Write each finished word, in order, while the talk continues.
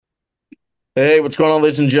Hey, what's going on,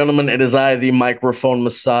 ladies and gentlemen? It is I, the microphone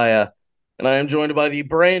messiah, and I am joined by the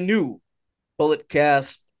brand new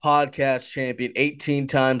Bulletcast podcast champion 18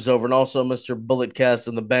 times over, and also Mr. Bulletcast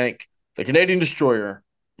in the bank, the Canadian Destroyer,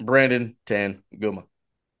 Brandon Tan Guma.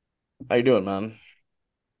 How you doing, man?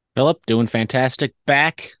 Philip, doing fantastic.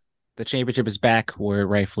 Back. The championship is back where it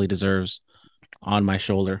rightfully deserves, on my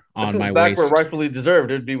shoulder, If on it was my back where it waist. rightfully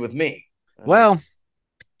deserved, it'd be with me. I mean, Well,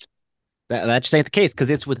 that just ain't the case because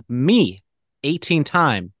it's with me, 18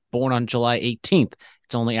 time, born on July 18th.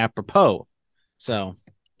 It's only apropos. So,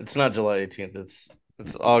 it's not July 18th. It's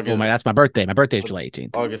well, August. that's my birthday. My birthday is July It's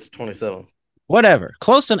 18th. August 27th. Whatever.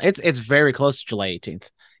 Close to it's very close to July 18th.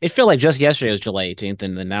 It felt like just yesterday was July 18th,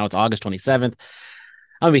 and then now it's August 27th.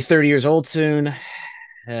 I'll be 30 years old soon.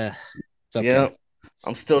 It's Yeah, okay.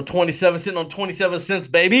 I'm still 27, sitting on 27 cents,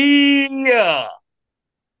 baby. Yeah.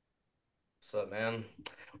 What's up, man?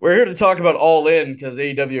 We're here to talk about All In because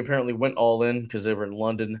AEW apparently went all in because they were in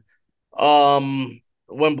London.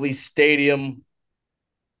 Wembley Stadium.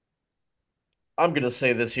 I'm gonna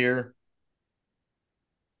say this here.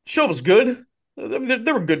 Show was good. I mean,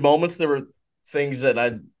 there were good moments. There were things that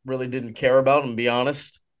I really didn't care about, and be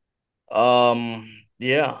honest.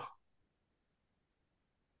 Yeah,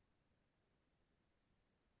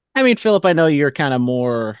 I mean, Philip, I know you're kind of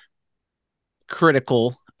more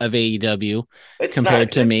critical of AEW it's not.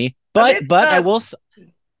 compared to me. I mean, But it's but I not. will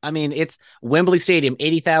I mean, it's Wembley Stadium,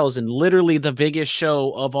 80,000, literally the biggest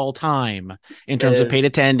show of all time in terms of Uh, paid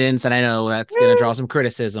attendance, and I know that's going to eh, draw some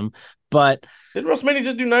criticism, but did WrestleMania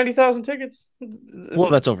just do 90,000 tickets? Is well,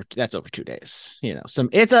 it? that's over 2 days. Some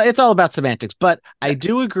it's all about semantics, but I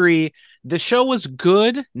do agree the show was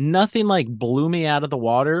good. Nothing like blew me out of the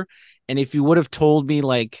water. And if you would have told me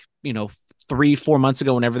 3, 4 months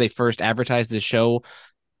ago, whenever they first advertised this show,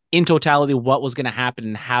 in totality what was going to happen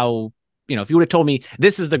and how, if you would have told me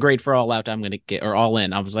this is the grade for All Out I'm going to get, or All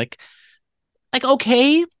In, I was like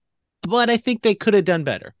okay, but I think they could have done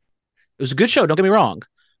better. It was a good show, don't get me wrong,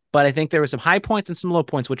 but I think there were some high points and some low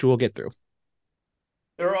points which we will get through.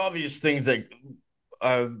 There are obvious things that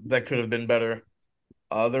could have been better.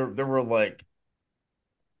 There were like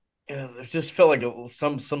it just felt like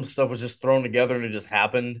some stuff was just thrown together and it just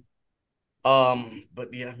happened.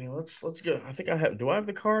 But yeah, I mean, let's go. I think I have. Do I have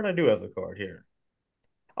the card? I do have the card here.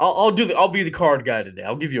 I'll be the card guy today.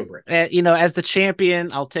 I'll give you a break. As the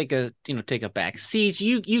champion, I'll take a back seat.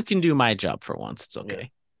 You can do my job for once. It's Yeah.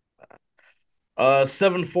 okay.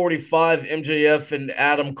 7:45. MJF and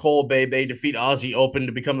Adam Cole Bay defeat Aussie Open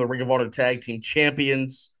to become the Ring of Honor Tag Team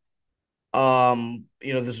Champions.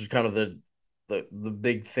 This was kind of the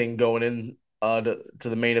big thing going in to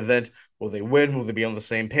the main event. Will they win? Will they be on the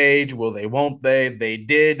same page? Will they? Won't they? They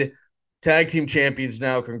did. Tag team champions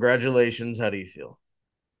now. Congratulations. How do you feel?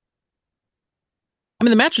 I mean,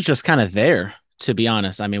 the match was just kind of there, to be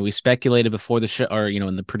honest. I mean, we speculated before the show, or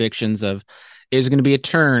in the predictions of, is there going to be a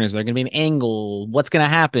turn? Is there going to be an angle? What's going to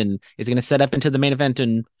happen? Is it going to set up into the main event?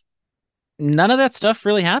 And none of that stuff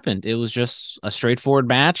really happened. It was just a straightforward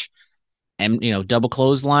match, and double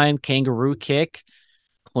clothesline, kangaroo kick,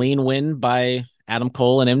 clean win by Adam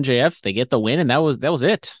Cole and MJF. They get the win, and that was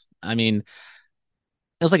it. I mean,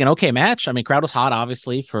 it was like an okay match. I mean, crowd was hot,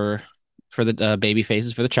 obviously, for the baby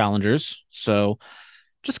faces, for the challengers. So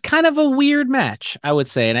just kind of a weird match, I would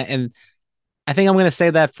say. And I think I'm going to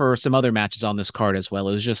say that for some other matches on this card as well.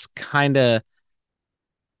 It was just kind of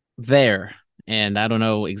there, and I don't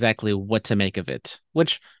know exactly what to make of it.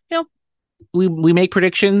 Which, we make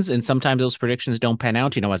predictions, and sometimes those predictions don't pan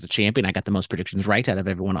out. As a champion, I got the most predictions right out of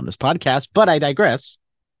everyone on this podcast, but I digress.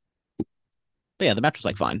 But yeah, the match was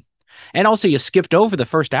like fine. And also, you skipped over the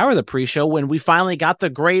first hour of the pre-show when we finally got the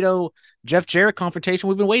Grado Jeff Jarrett confrontation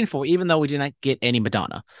we've been waiting for, even though we did not get any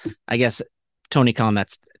Madonna. I guess Tony Khan,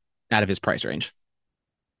 that's out of his price range.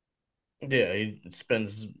 Yeah, he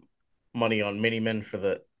spends money on mini men for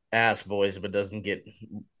the ass boys, but doesn't get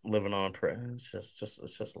living on pre. It's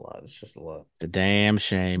just a lot. It's just a lot. It's a damn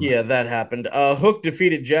shame. Yeah, that happened. Hook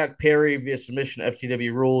defeated Jack Perry via submission.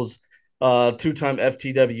 FTW rules. Two-time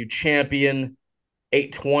FTW champion.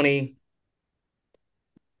 820.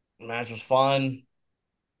 Match was fun.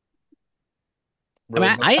 I mean,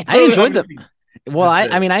 Really, I I don't have enjoyed the anything well. to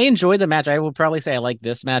I say. mean, I enjoyed the match. I would probably say I like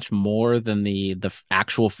this match more than the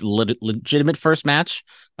actual legitimate first match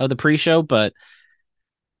of the pre-show. But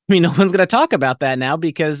I mean, no one's going to talk about that now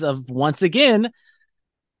because of, once again,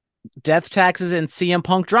 death taxes and CM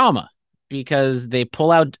Punk drama. Because they pull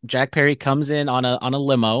out, Jack Perry comes in on a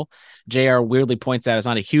limo. JR weirdly points out it's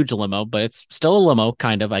not a huge limo, but it's still a limo,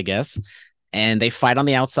 kind of, I guess. And they fight on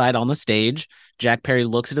the outside on the stage. Jack Perry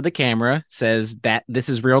looks into the camera, says that this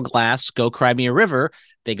is real glass. Go cry me a river.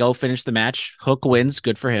 They go finish the match. Hook wins.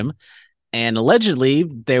 Good for him. And allegedly,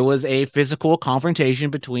 there was a physical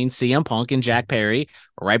confrontation between CM Punk and Jack Perry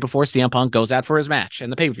right before CM Punk goes out for his match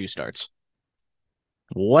and the pay per view starts.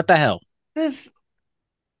 What the hell? This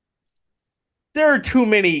There are too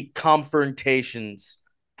many confrontations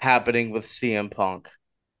happening with CM Punk.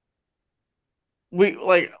 We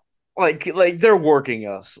like they're working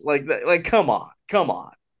us. Like come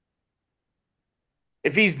on.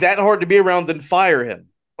 If he's that hard to be around, then fire him.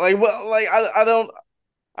 I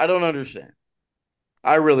don't understand.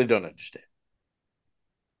 I really don't understand.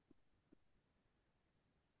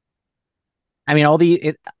 I mean,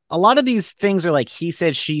 a lot of these things are like he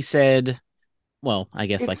said, she said. Well, I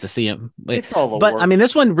guess like the It's CM, it's all a but I mean, work.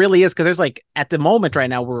 this one really is because there's like at the moment right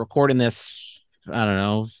now we're recording this. I don't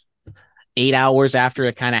know, 8 hours after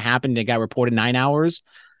it kind of happened. It got reported 9 hours.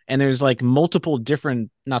 And there's like multiple different,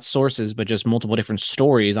 not sources, but just multiple different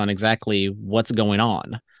stories on exactly what's going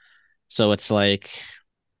on. So it's like,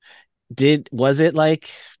 was it like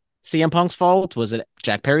CM Punk's fault? Was it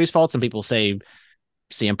Jack Perry's fault? Some people say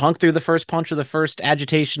CM Punk threw the first punch or the first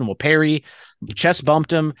agitation. Well, Perry chest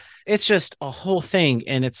bumped him. It's just a whole thing.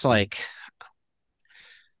 And it's like,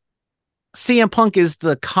 CM Punk is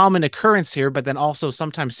the common occurrence here, but then also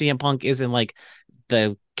sometimes CM Punk isn't like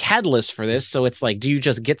the catalyst for this. So it's like, do you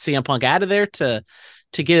just get CM Punk out of there to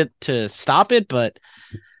get it to stop it? But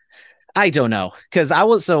I don't know because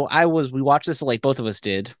we watched this like both of us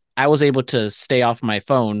did. I was able to stay off my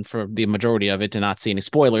phone for the majority of it to not see any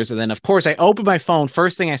spoilers. And then, of course, I opened my phone.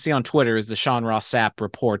 First thing I see on Twitter is the Sean Ross Sapp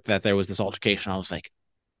report that there was this altercation. I was like,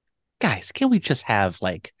 guys, can we just have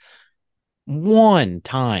like one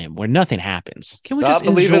time where nothing happens? Can we just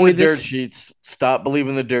Stop believing the enjoy dirt this? sheets. Stop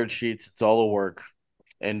believing the dirt sheets. It's all a work.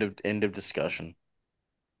 End of discussion.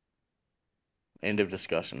 End of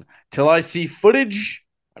discussion. Till I see footage,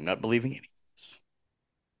 I'm not believing any of this.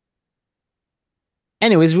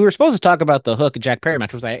 Anyways, we were supposed to talk about the Hook and Jack Perry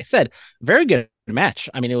match, which I said, very good match.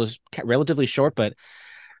 I mean, it was relatively short, but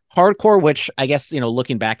hardcore, which I guess,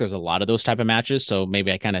 looking back, there's a lot of those type of matches. So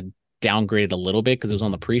maybe I kind of downgraded a little bit because it was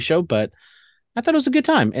on the pre-show, but I thought it was a good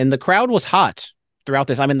time. And the crowd was hot throughout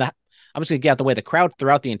this. I mean, I'm just gonna get out the way. The crowd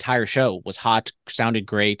throughout the entire show was hot, sounded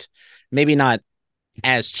great. Maybe not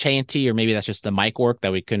as chanty, or maybe that's just the mic work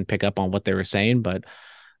that we couldn't pick up on what they were saying. But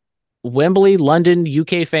Wembley, London,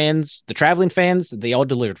 UK fans, the traveling fans, they all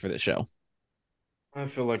delivered for this show. I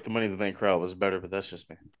feel like the Money in the Bank crowd was better, but that's just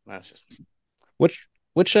me. That's just me. Which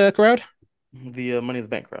crowd? The Money in the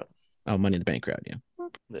Bank crowd. Oh, Money in the Bank crowd. Yeah.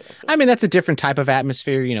 Yeah, I mean, that's a different type of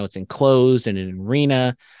atmosphere. It's enclosed in an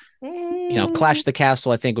arena. Clash the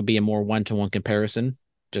Castle, I think, would be a more one-to-one comparison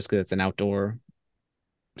just because it's an outdoor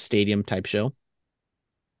stadium type show.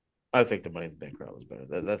 I think the Money in the Bank crowd was better.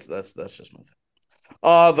 That's just my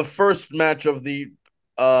thing. The first match of the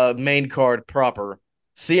main card proper.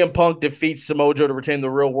 CM Punk defeats Samoa Joe to retain the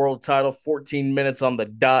real world title. 14 minutes on the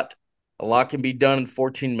dot. A lot can be done in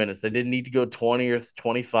 14 minutes. They didn't need to go 20 or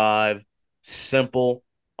 25. Simple.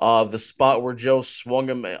 The spot where Joe swung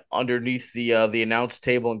him underneath the announce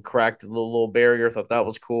table and cracked the little barrier. Thought that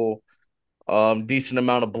was cool. Decent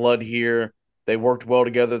amount of blood here. They worked well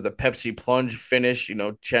together. The Pepsi plunge finish,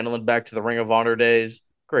 channeling back to the Ring of Honor days.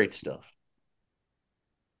 Great stuff.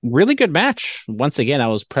 Really good match. Once again, I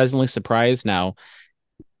was pleasantly surprised. Now,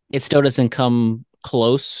 it still doesn't come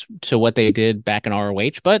close to what they did back in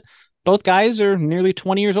ROH, but both guys are nearly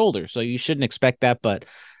 20 years older, so you shouldn't expect that. But,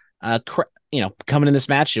 coming in this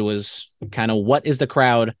match, it was kind of what is the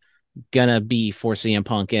crowd gonna be for CM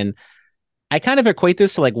Punk? And I kind of equate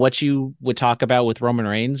this to like what you would talk about with Roman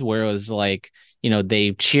Reigns, where it was like,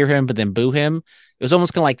 they cheer him, but then boo him. It was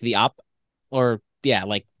almost kind of like or yeah,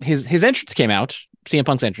 like his entrance came out, CM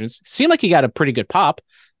Punk's entrance seemed like he got a pretty good pop,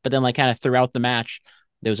 but then like kind of throughout the match,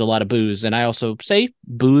 there was a lot of boos. And I also say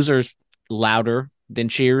boos are louder than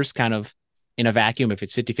cheers, kind of in a vacuum. If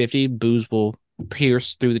it's 50-50, boos will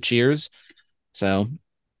pierce through the cheers. So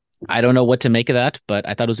I don't know what to make of that, but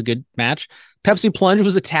I thought it was a good match. Pepsi Plunge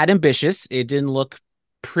was a tad ambitious. It didn't look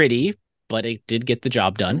pretty, but it did get the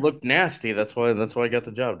job It done. looked nasty. That's why I got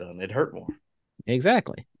the job done. It hurt more.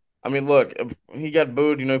 Exactly. I mean, look, if he got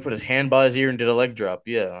booed. He put his hand by his ear and did a leg drop.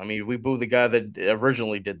 Yeah, I mean, we boo the guy that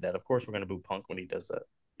originally did that. Of course, we're gonna boo Punk when he does that.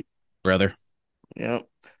 Brother. Yeah.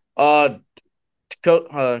 Konosuke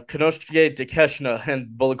Takeshita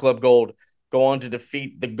and Bullet Club Gold go on to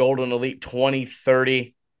defeat the Golden Elite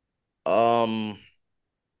 2030. Yeah.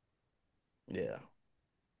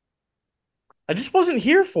 I just wasn't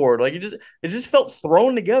here for it. Like it just felt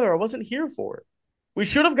thrown together. I wasn't here for it. We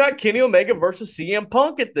should have got Kenny Omega versus CM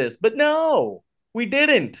Punk at this, but no, we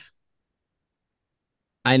didn't.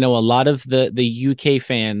 I know a lot of the UK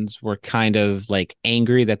fans were kind of like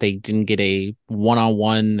angry that they didn't get a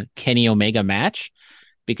one-on-one Kenny Omega match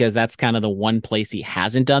because that's kind of the one place he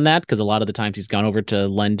hasn't done that because a lot of the times he's gone over to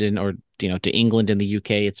London or to England in the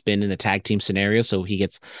UK it's been in a tag team scenario so he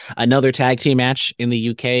gets another tag team match in the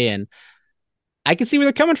UK and I can see where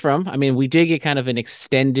they're coming from. I mean, we did get kind of an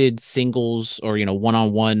extended singles or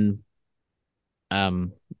one-on-one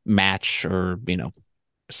um match or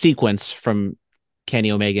sequence from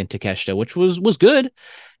Kenny Omega and Takeshita, which was good.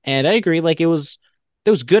 And I agree, like there was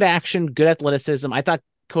good action, good athleticism. I thought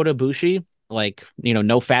Kota Ibushi, like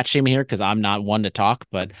no fat shaming here because I'm not one to talk,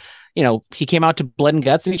 but he came out to Blood and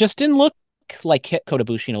Guts and he just didn't look like Kota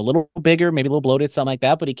Ibushi, a little bigger, maybe a little bloated, something like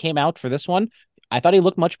that. But he came out for this one. I thought he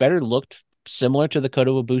looked much better, looked similar to the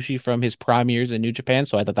Kota Ibushi from his prime years in New Japan.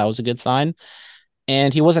 So I thought that was a good sign.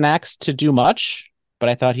 And he wasn't asked to do much, but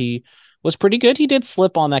I thought he was pretty good. He did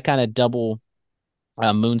slip on that kind of double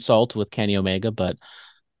moonsault with Kenny Omega, but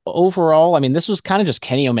overall, I mean, this was kind of just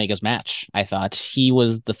Kenny Omega's match. I thought he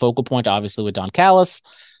was the focal point, obviously, with Don Callis.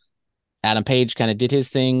 Adam Page kind of did his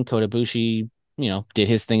thing. Kota Ibushi, did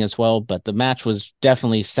his thing as well. But the match was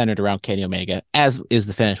definitely centered around Kenny Omega, as is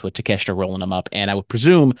the finish with Takeshita rolling him up. And I would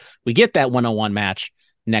presume we get that one-on-one match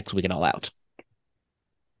next week at All Out.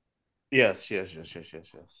 Yes, yes, yes, yes,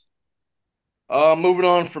 yes, yes. Moving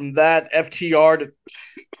on from that, FTR to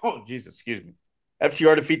oh Jesus, excuse me.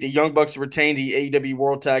 FTR defeat the Young Bucks to retain the AEW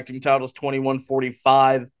World Tag Team titles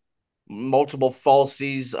 21-45. Multiple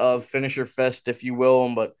falsies of finisher fest, if you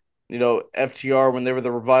will. But FTR when they were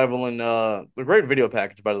the revival and the great video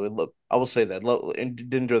package, by the way. Look, I will say that.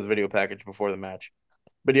 Did enjoy the video package before the match.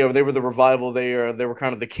 But yeah, they were the revival. They were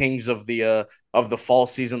kind of the kings of the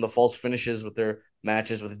false season, the false finishes with their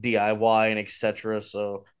matches with DIY and etc.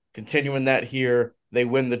 So continuing that here, they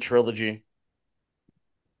win the trilogy.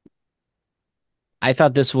 I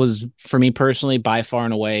thought this was, for me personally, by far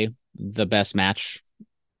and away the best match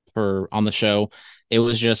for on the show. It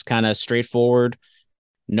was just kind of straightforward,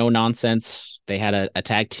 no nonsense. They had a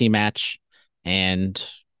tag team match and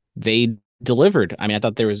they delivered. I mean, I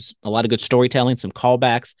thought there was a lot of good storytelling, some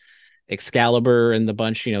callbacks. Excalibur and the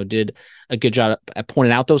bunch, did a good job at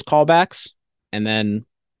pointing out those callbacks. And then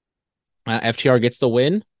FTR gets the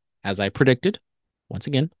win, as I predicted, once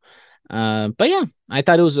again. But yeah, I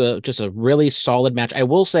thought it was just a really solid match. I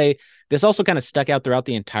will say this also kind of stuck out throughout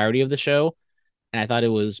the entirety of the show, and I thought it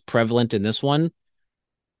was prevalent in this one.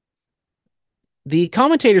 The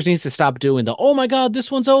commentators needs to stop doing the "oh my god,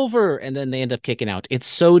 this one's over" and then they end up kicking out. It's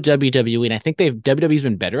so WWE, and I think WWE's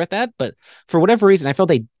been better at that, but for whatever reason, I felt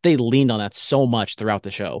they leaned on that so much throughout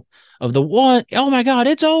the show. Of the one, "oh my god,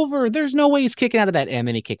 it's over. There's no way he's kicking out of that," and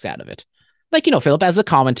then he kicks out of it. Like, Philip, as a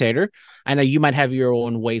commentator, I know you might have your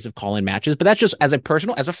own ways of calling matches, but that's just as a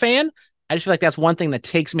fan, I just feel like that's one thing that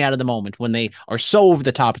takes me out of the moment when they are so over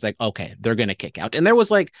the top. It's like, okay, they're gonna kick out. And there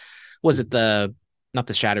was like, was it the not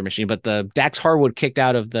the Shatter Machine, but the Dax Harwood kicked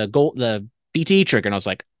out of the BTE trick, and I was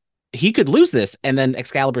like, he could lose this. And then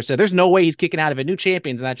Excalibur said, "There's no way he's kicking out of it. New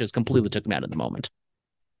champions," and that just completely took me out of the moment.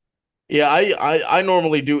 Yeah, I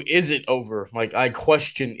normally do. Is it over? Like I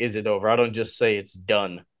question, is it over? I don't just say it's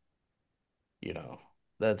done. You know,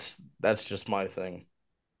 that's just my thing.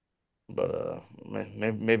 But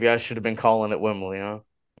maybe I should have been calling it Wembley, huh?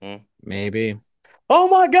 Mm. Maybe. Oh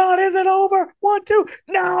my God, is it over? 1, 2.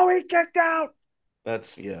 No, he kicked out.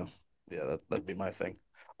 That's yeah. That'd be my thing.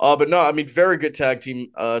 But no, I mean, very good tag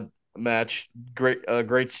team match.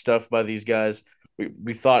 Great stuff by these guys.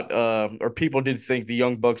 We thought or people did think the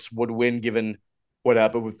Young Bucks would win given what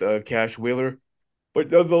happened with Cash Wheeler,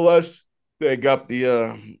 but nonetheless they got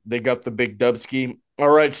the big dub ski. All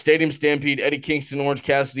right, Stadium Stampede, Eddie Kingston, Orange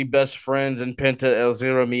Cassidy, best friends, and Penta El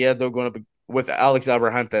Zero Miedo going up with Alex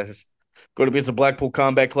Abrahantes. Going to be the Blackpool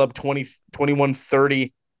Combat Club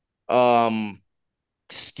 21-30.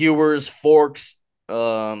 Skewers, forks,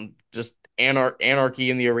 just anarchy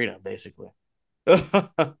in the arena, basically.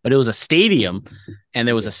 All But it was a stadium and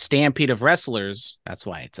there was a stampede of wrestlers. That's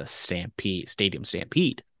why it's a stampede, stadium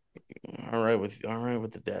stampede. right with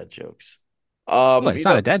the dad jokes. But You it's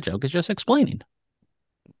not know a dead joke. It's just explaining.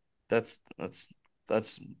 that's that's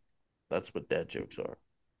that's that's what dad jokes are.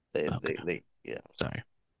 Okay. They yeah. Sorry.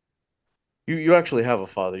 You actually have a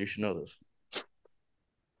father. You should know this.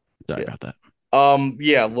 Sorry Yeah. about that.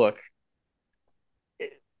 Yeah. Look,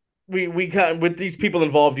 we got with these people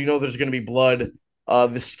involved. There's going to be blood.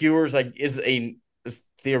 The skewers like is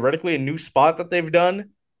theoretically a new spot that they've done.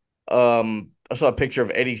 I saw a picture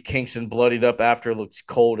of Eddie Kingston bloodied up after. It looks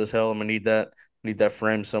cold as hell. I'm gonna need that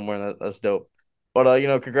frame somewhere. That's dope. But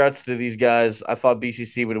congrats to these guys. I thought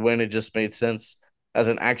BCC would win. It just made sense. as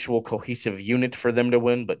an actual cohesive unit for them to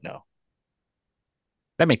win. But no,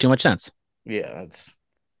 That make too much sense. yeah, it's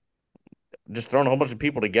just throwing a whole bunch of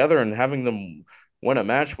people together and having them win a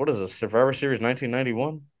match. What is this, Survivor Series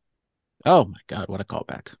 1991? Oh my god, what a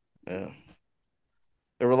callback. Yeah.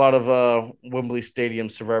 There were a lot of Wembley Stadium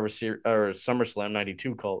Survivor Series or SummerSlam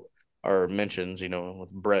 '92 called or mentions,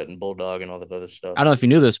 with Brett and Bulldog and all that other stuff. I don't know if you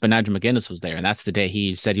knew this, but Nigel McGuinness was there, and that's the day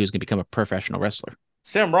he said he was going to become a professional wrestler.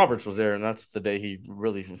 Sam Roberts was there, and that's the day he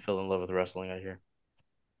really fell in love with wrestling. I hear.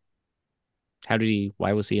 How did he?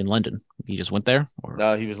 Why was he in London? He just went there, or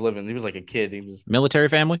No, he was living. He was like a kid. He was, military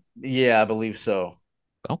family? yeah, I believe so.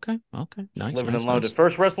 Okay, okay, Just nice, living in nice, London. nice.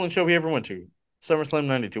 First wrestling show he ever went to, SummerSlam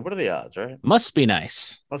 '92. What are the odds, right? Must be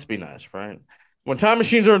nice. Must be nice, right? When time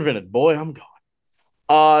machines are invented, boy, I'm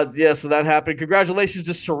going. Yeah, so that happened. Congratulations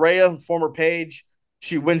to Saraya, former Page.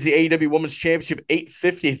 She wins the AEW Women's Championship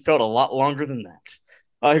 850. It felt a lot longer than that.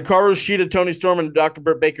 Hikaru Shida, Tony Storm, and Dr.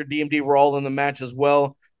 Britt Baker, DMD were all in the match as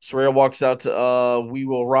well. Saraya walks out to "We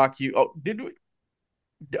Will Rock You." Oh, did we?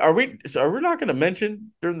 Are we not going to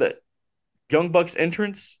mention during the Young Bucks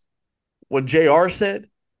entrance what JR said?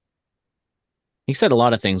 He said a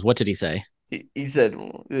lot of things. What did he say? He said,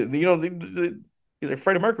 he's like,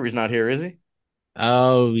 Freddie Mercury's not here, is he?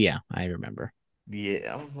 Oh yeah, I remember.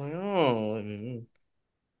 Yeah, I was like, oh,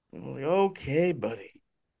 I was like, okay, buddy.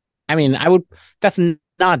 I mean, I would. That's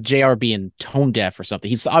not Jr. being tone deaf or something.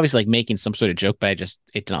 He's obviously like making some sort of joke, but it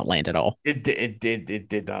did not land at all. It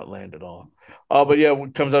did not land at all. But yeah, when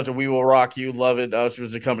it comes out to "We Will Rock You," love it. She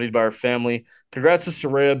was accompanied by her family. Congrats to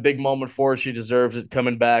Saraya, big moment for her. She deserves it.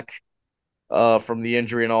 Coming back from the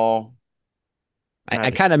injury and all. I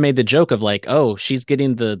Had kind of made the joke of like, oh, she's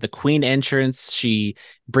getting the queen entrance. She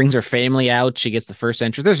brings her family out. She gets the first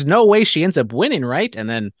entrance. There's no way she ends up winning, right? And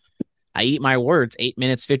then I eat my words. 8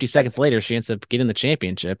 minutes, 50 seconds later, she ends up getting the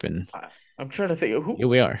championship, and I, I'm trying to think here who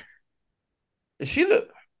we are. is she the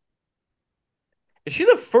is she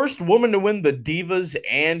the first woman to win the Divas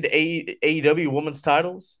and AEW Women's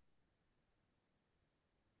titles?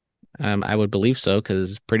 I would believe so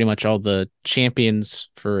because pretty much all the champions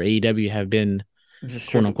for AEW have been Just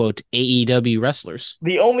quote strictly unquote AEW wrestlers.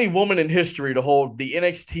 the only woman in history to hold the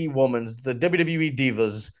NXT Women's, the WWE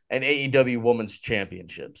Divas, and AEW Women's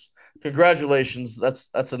Championships. Congratulations. That's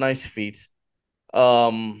a nice feat.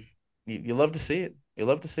 You love to see it. You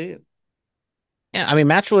love to see it. Yeah, I mean,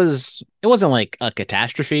 match was it wasn't like a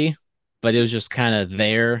catastrophe, but it was just kind of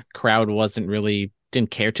there. Crowd wasn't really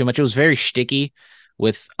didn't care too much. It was very sticky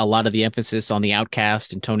with a lot of the emphasis on the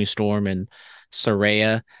Outcast and Tony Storm and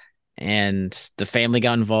Saraya, and the family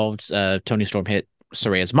got involved. Tony Storm hit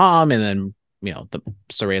Soraya's mom, and then the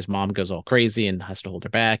Soraya's mom goes all crazy and has to hold her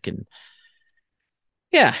back. And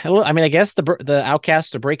yeah, well, I mean, I guess the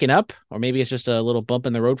Outcasts are breaking up, or maybe it's just a little bump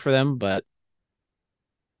in the road for them. But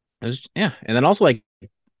it was yeah, and then also like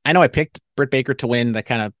I know I picked Britt Baker to win. That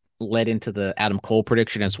kind of led into the Adam Cole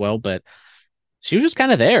prediction as well, but she was just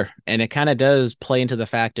kind of there, and it kind of does play into the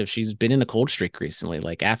fact of she's been in a cold streak recently.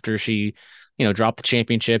 Like after she, dropped the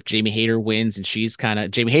championship, Jamie Hayter wins, and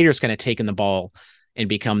Jamie Hayter's kind of taken the ball and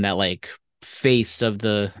become that like face of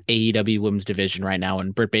the AEW Women's division right now.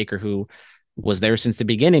 And Britt Baker, who was there since the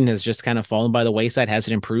beginning, has just kind of fallen by the wayside,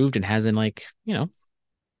 hasn't improved, and hasn't like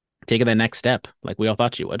taken that next step like we all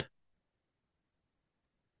thought she would.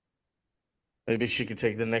 Maybe she could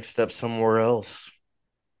take the next step somewhere else.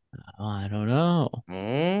 Oh, I don't know.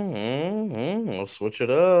 Let's switch it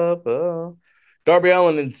up. Darby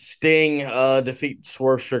Allin and Sting defeat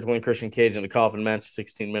Swerve Strickland and Christian Cage in a coffin match,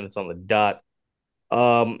 16 minutes on the dot.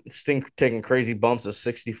 Sting taking crazy bumps at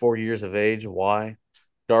 64 years of age. Why?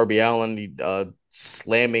 Darby Allin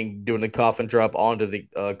slamming, doing the coffin drop onto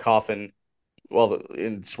the coffin while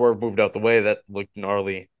Swerve moved out the way. That looked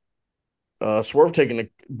gnarly. Swerve taking a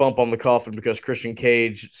bump on the coffin because Christian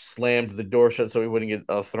Cage slammed the door shut so he wouldn't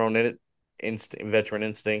get thrown in it. Veteran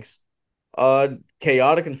instincts.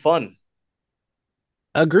 Chaotic and fun.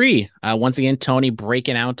 Agree. Once again, Tony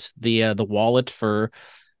breaking out the wallet for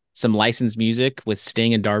some licensed music with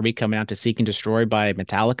Sting and Darby coming out to Seek and Destroy by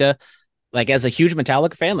Metallica. Like as a huge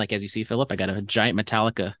Metallica fan, like as you see, Philip, I got a giant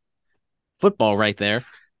Metallica football right there.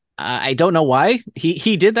 I don't know why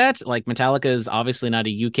he did that. Like Metallica is obviously not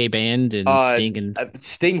a UK band, and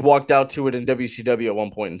Sting walked out to it in WCW at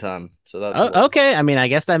one point in time, so that's what. Okay. I mean, I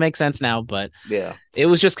guess that makes sense now, but Yeah, it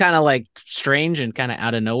was just kind of like strange and kind of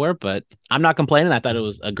out of nowhere. But I'm not complaining. I thought it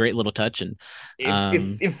was a great little touch, and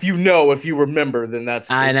if you remember, then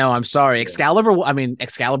that's I it. know. I'm sorry, Yeah. Excalibur. I mean,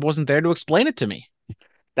 Excalibur wasn't there to explain it to me.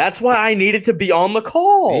 That's why I needed to be on the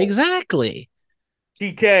call. Exactly.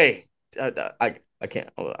 TK, I can't.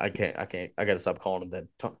 I gotta stop calling him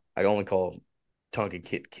that. I only call Tonka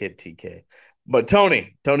Kid TK. But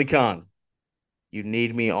Tony Khan, you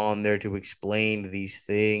need me on there to explain these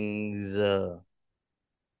things. But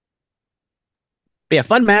yeah,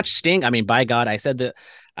 fun match. Sting. I mean, by God, I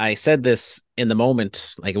said this in the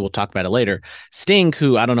moment. Like we'll talk about it later. Sting,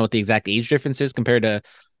 who I don't know what the exact age difference is compared to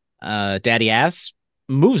Daddy Ass,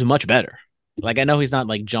 moves much better. Like I know he's not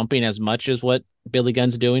like jumping as much as what Billy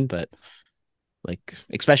Gunn's doing, but like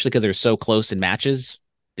especially because they're so close in matches,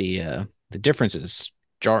 the difference is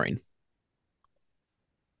jarring.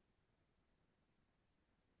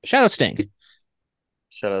 Shout out Sting.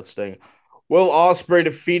 Shout out Sting. Will Ospreay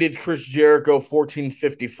defeated Chris Jericho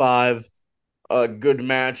 14:55. A good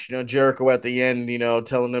match. Jericho at the end,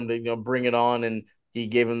 telling him to bring it on, and he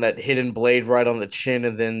gave him that hidden blade right on the chin,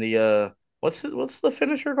 and then the what's the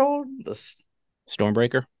finisher called? The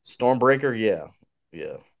Stormbreaker. Stormbreaker. Yeah,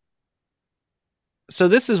 yeah. So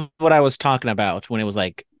this is what I was talking about when it was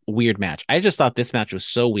like weird match. I just thought this match was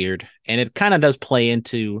so weird, and it kind of does play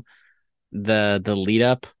into the lead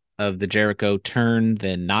up of the Jericho turn,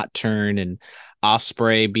 then not turn, and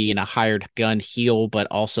Osprey being a hired gun heel, but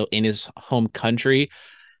also in his home country,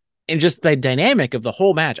 and just the dynamic of the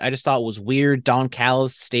whole match. I just thought was weird. Don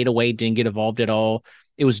Callis stayed away, didn't get involved at all.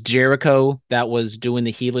 It was Jericho that was doing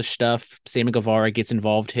the heelish stuff. Sammy Guevara gets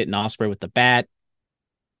involved, hitting Osprey with the bat,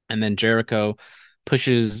 and then Jericho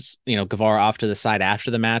pushes Guevara off to the side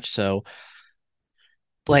after the match. So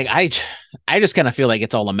like I just kind of feel like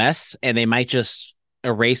it's all a mess, and they might just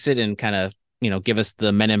erase it and kind of give us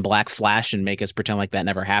the Men in Black flash and make us pretend like that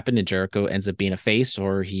never happened, and Jericho ends up being a face,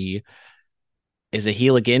 or he is a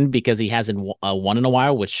heel again because he hasn't won in a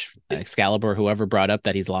while, which Excalibur, whoever brought up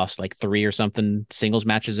that he's lost like 3 or something singles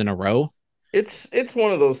matches in a row. It's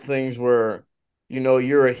one of those things where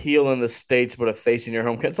you're a heel in the States but a face in your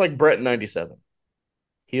home. It's like Brett in '97,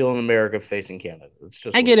 heel in America, face in Canada. It's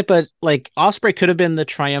just I what. get it, but like Osprey could have been the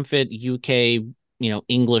triumphant UK,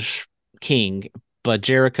 English king, but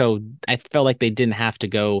Jericho, I felt like they didn't have to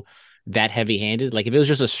go that heavy handed. Like if it was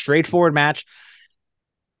just a straightforward match,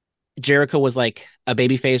 Jericho was like a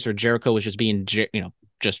babyface, or Jericho was just being,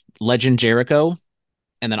 just legend Jericho,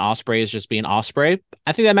 and then Osprey is just being Osprey.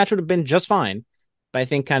 I think that match would have been just fine. But I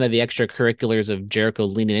think kind of the extracurriculars of Jericho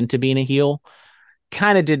leaning into being a heel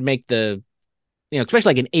kind of did make the, especially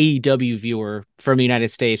like an AEW viewer from the United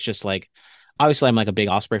States, just like obviously I'm like a big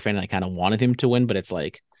Osprey fan and I kind of wanted him to win, but it's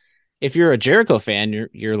like if you're a Jericho fan,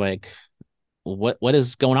 you're like, what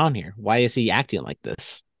is going on here? Why is he acting like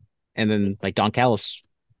this? And then like Don Callis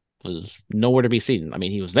was nowhere to be seen. I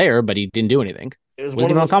mean, he was there, but he didn't do anything. It was one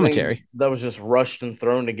Wasn't of even on those commentary. things that was just rushed and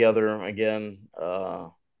thrown together again.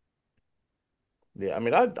 Yeah, I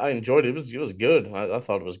mean, I enjoyed it. It was good. I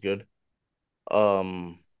thought it was good.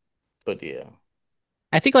 Um, but yeah,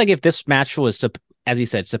 I think like if this match was, as he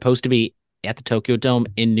said, supposed to be at the Tokyo Dome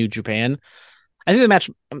in New Japan, I think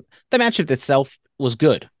the match of itself was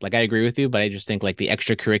good. Like I agree with you, but I just think like the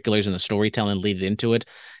extracurriculars and the storytelling leading into it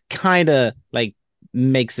kind of like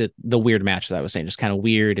makes it the weird match that I was saying, just kind of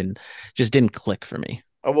weird and just didn't click for me.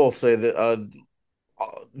 I will say that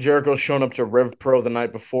Jericho showing up to Rev Pro the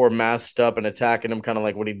night before, masked up and attacking him, kind of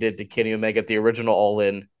like what he did to Kenny Omega at the original All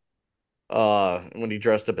In. When he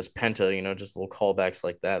dressed up as Penta, just little callbacks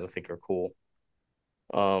like that, I think are cool.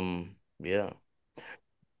 Yeah.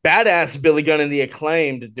 Badass Billy Gunn and the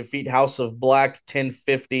Acclaimed defeat House of Black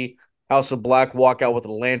 1050. House of Black walk out with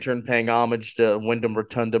a lantern paying homage to Wyndham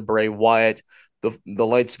Rotunda, Bray Wyatt. The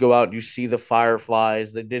lights go out. You see the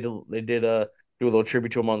fireflies. They did do a little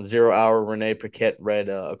tribute to him on 0 Hour. Renee Paquette read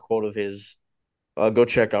a quote of his. Go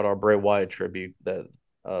check out our Bray Wyatt tribute.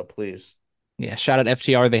 Please. Yeah, shout out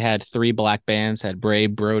FTR. They had 3 black bands, had Bray,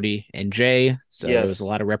 Brody, and Jay. So there was a Yes,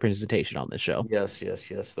 lot of representation on this show. yes.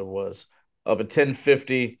 There was. But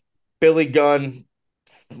 1050, Billy Gunn.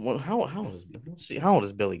 How old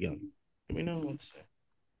is Billy Gunn? Do we know? Let's see.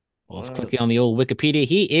 Well, let's clicking on Let's the old Wikipedia.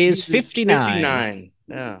 He He is is 59. 59.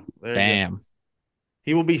 Yeah, there you go. Bam.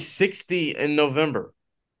 He will be 60 in November.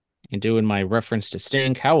 And doing my reference to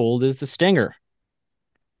Sting, how old is the Stinger?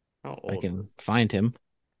 How If I old can is find him.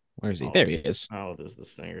 Where is he? how old, There he is. how old is the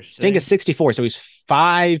Stinger? Sting is Sting? 64, so he's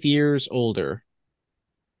 5 years older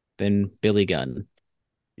than Billy Gunn.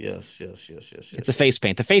 Yes. It's the face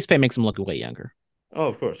paint. The face paint makes him look way younger. Oh,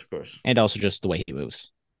 of course, of course. And also just the way he moves.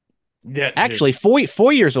 Yeah, too. Actually,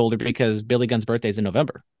 4 years older because Billy Gunn's birthday is in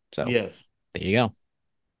November. So Yes. there you go.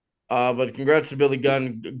 But congrats to Billy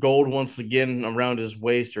Gunn. Gold once again around his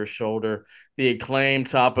waist or shoulder. The Acclaim,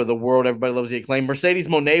 top of the world. Everybody loves the Acclaim. Mercedes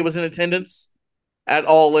Monet was in attendance at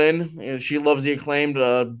All In. She loves the Acclaimed.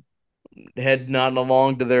 Head nodding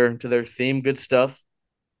along to their theme. Good stuff.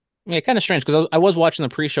 Yeah, kind of strange because I was watching the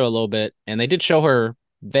pre-show a little bit, and they did show her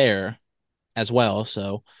there as well.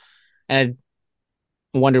 So, and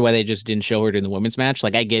I wonder why they just didn't show her during the women's match.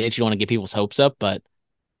 Like, I get it, you don't want to get people's hopes up, but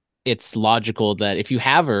it's logical that if you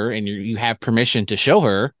have her and you have permission to show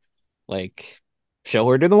her, like, show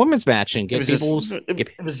her during the women's match and It get was just people's get.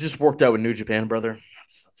 it was just worked out with New Japan, brother.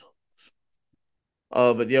 That's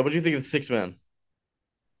all. But yeah, what do you think of the six man?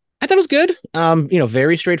 I thought it was good.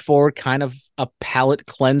 Very straightforward, kind of a palate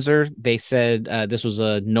cleanser. They said this was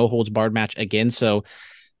a no holds barred match again, so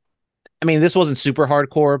I mean, this wasn't super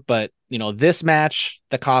hardcore, but this match,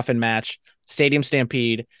 the coffin match, Stadium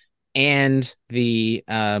Stampede, and the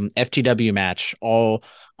FTW match, all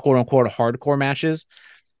quote unquote hardcore matches.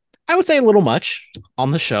 I would say a little much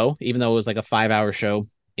on the show, even though it was like a 5 hour show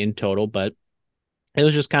in total, but it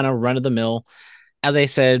was just kind of run of the mill. As I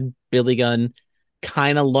said, Billy Gunn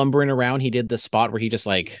kind of lumbering around. He did the spot where he just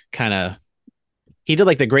like kind of he did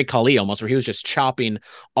like the Great Khali almost, where he was just chopping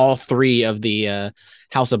all three of the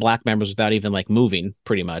House of Black members without even like moving.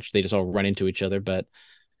 Pretty much, they just all run into each other. But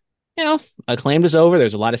you know, Acclaimed is over.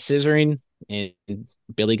 There's a lot of scissoring, and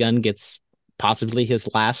Billy Gunn gets possibly his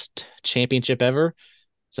last championship ever.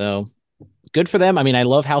 So good for them. I mean, I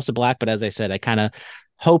love House of Black, but as I said, I kind of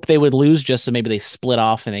hope they would lose just so maybe they split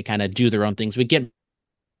off and they kind of do their own things. We get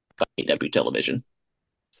AEW television.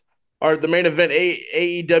 All right, the main event,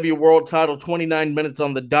 AEW World Title, 29 minutes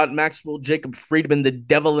on the dot. Maxwell Jacob Friedman, the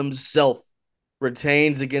devil himself,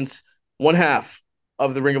 retains against one half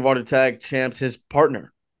of the Ring of Honor Tag Champs, his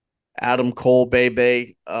partner, Adam Cole,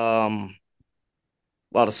 Bebe.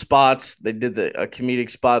 A lot of spots. They did a comedic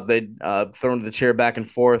spot. They'd thrown the chair back and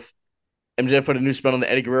forth. MJ put a new spin on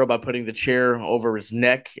the Eddie Guerrero by putting the chair over his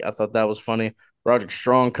neck. I thought that was funny. Roderick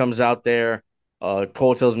Strong comes out there.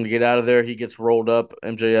 Cole tells him to get out of there. He gets rolled up.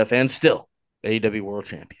 MJF and still AEW World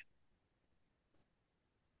Champion.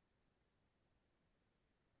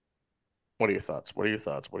 What are your thoughts? What are your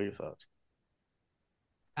thoughts? What are your thoughts?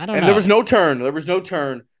 I don't And there was know. no turn. There was no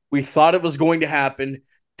turn. We thought it was going to happen.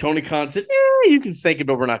 Tony Khan said, "Yeah, you can think it,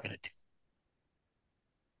 but we're not going to do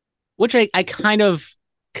Which I kind of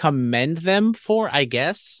commend them for, I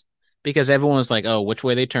guess, because everyone was like, oh, which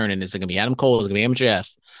way they turning? Is it going to be Adam Cole? Is it going to be MJF?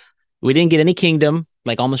 We didn't get any Kingdom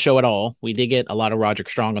like on the show at all. We did get a lot of Roderick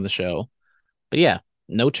Strong on the show. But yeah,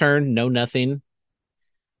 no turn, no nothing.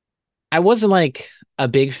 I wasn't like a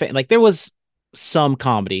big fan. Like there was some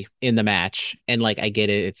comedy in the match, and like I get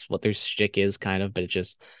it, it's what their shtick is, kind of, but it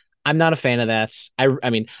just I'm not a fan of that. I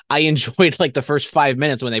mean, I enjoyed like the first 5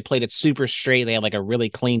 minutes when they played it super straight. They had like a really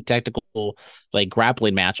clean technical like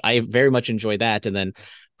grappling match. I very much enjoyed that, and then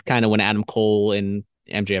kind of when Adam Cole and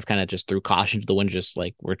MJF kind of just threw caution to the wind, just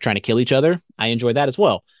like we're trying to kill each other. I enjoyed that as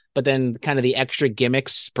well. But then kind of the extra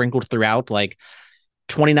gimmicks sprinkled throughout, like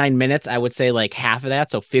 29 minutes, I would say like half of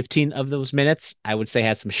that, so 15 of those minutes, I would say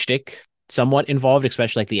had some shtick somewhat involved,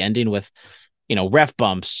 especially like the ending with, ref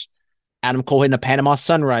bumps, Adam Cole hitting a Panama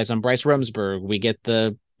Sunrise on Bryce Remsburg. We get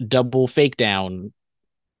the double fake down.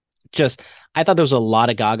 Just, I thought there was a lot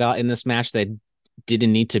of gaga in this match that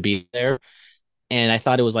didn't need to be there. And I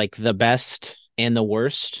thought it was like the best and the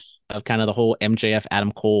worst of kind of the whole MJF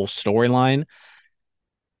Adam Cole storyline.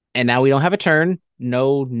 And now we don't have a turn.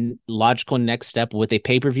 No logical next step with a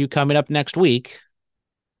pay per view coming up next week.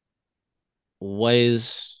 What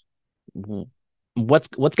is what's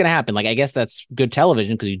going to happen? Like, I guess that's good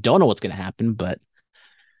television because you don't know what's going to happen, but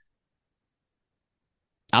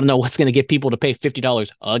I don't know what's going to get people to pay $50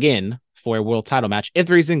 again for a world title match if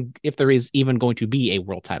there is even going to be a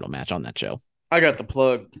world title match on that show. I got the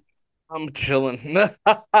plug. I'm chilling.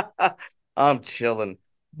 I'm chilling.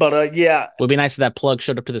 But yeah. Would be nice if that plug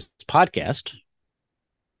showed up to this podcast.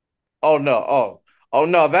 Oh no. Oh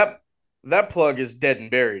no. That plug is dead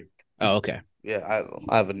and buried. Oh, okay. Yeah,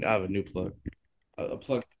 I have a new plug. A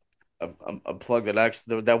plug a plug that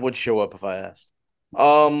actually that would show up if I asked.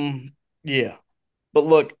 Yeah. But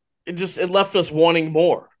look, it left us wanting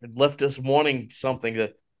more. It left us wanting something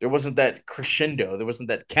that there wasn't that crescendo, there wasn't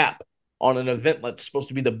that cap on an event that's supposed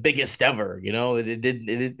to be the biggest ever.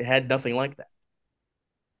 It had nothing like that.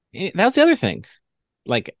 That was the other thing.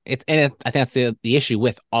 Like I think that's the issue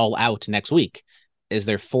with All Out next week is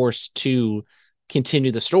they're forced to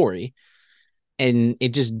continue the story, and it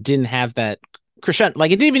just didn't have that crescendo.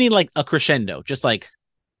 Like it didn't even need like a crescendo, just like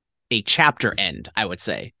a chapter end. I would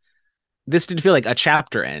say this didn't feel like a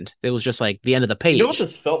chapter end. It was just like the end of the You know what page.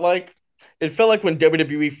 this felt like? It felt like when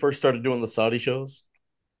WWE first started doing the Saudi shows.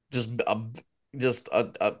 Just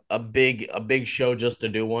a a big show just to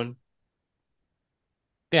do one.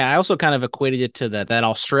 Yeah, I also kind of equated it to that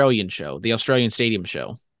Australian show, the Australian Stadium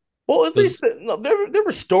show. Well, at It was least no, there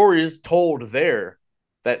were stories told there.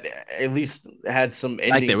 that at least had some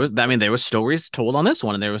Like there ending was, to I it. mean, there was stories told on this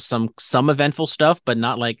one, and there was some eventful stuff, but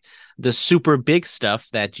not like the super big stuff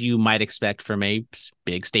that you might expect from a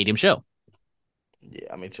big stadium show.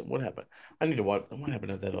 Yeah, I mean, what happened? I need to watch. What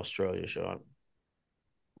happened at that Australia show?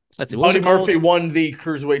 Let's see, what was Buddy it Murphy called? won the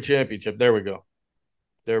cruiserweight championship. There we go.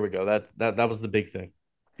 There we go. That was the big thing.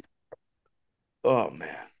 Oh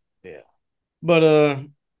man, yeah. But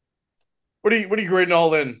what are you grading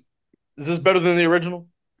All In? Is this better than the original?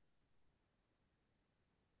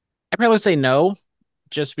 I probably would say no,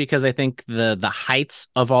 just because I think the heights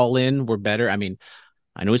of All In were better. I mean,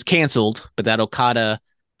 I know it's canceled, but that Okada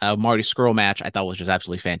Marty Scurll match I thought was just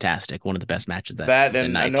absolutely fantastic. One of the best matches that That the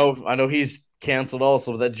and I night. know I know he's canceled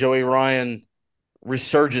also. That Joey Ryan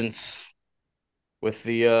resurgence with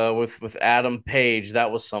the with Adam Page,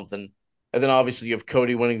 that was something. And then obviously you have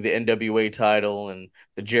Cody winning the NWA title and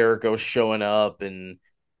the Jericho showing up and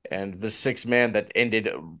the 6 man that ended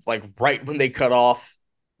like right when they cut off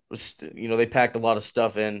was, they packed a lot of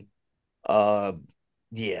stuff in. Uh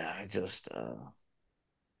yeah, just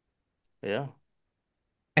yeah.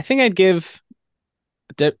 I think I'd give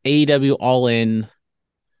AEW All In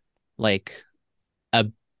like a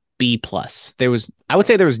B plus. I would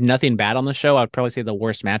say there was nothing bad on the show. I'd probably say the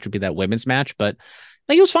worst match would be that women's match, but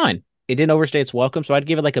like it was fine. It didn't overstay its welcome, so I'd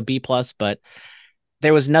give it like a B plus. But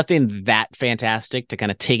there was nothing that fantastic to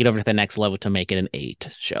kind of take it over to the next level to make it an eight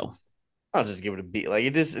show. I'll just give it a B. Like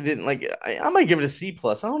it didn't like I might give it a C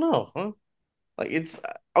plus. I don't know. Huh? Like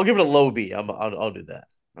I'll give it a low B. I'll do that.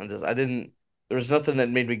 I didn't there was nothing that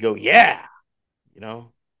made me go, yeah, you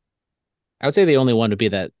know. I would say the only one would be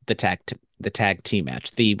that the tag team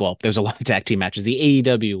match. There's a lot of tag team matches. The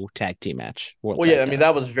AEW tag team match, world Well, yeah, I tag mean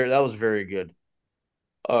title. that was very good.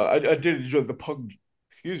 I did enjoy the punk.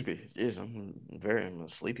 Excuse me, jeez, I'm a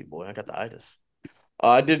sleepy boy. I got the itis.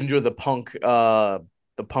 I did enjoy the punk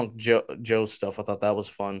Joe stuff. I thought that was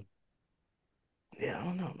fun. Yeah, I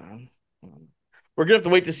don't know, man. We're gonna have to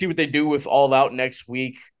wait to see what they do with All Out next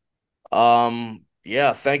week.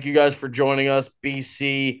 Yeah, thank you guys for joining us,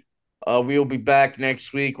 BC. We will be back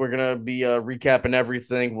next week. We're gonna be recapping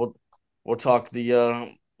everything. We'll talk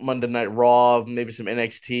the Monday Night Raw, maybe some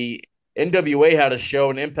NXT. NWA had a show,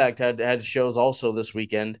 and Impact had shows also this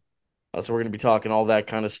weekend. So we're gonna be talking all that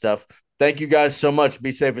kind of stuff. Thank you guys so much.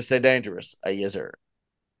 Be safe and stay dangerous. Yes, sir.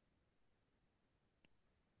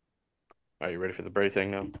 Are you ready for the Bray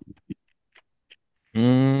thing now?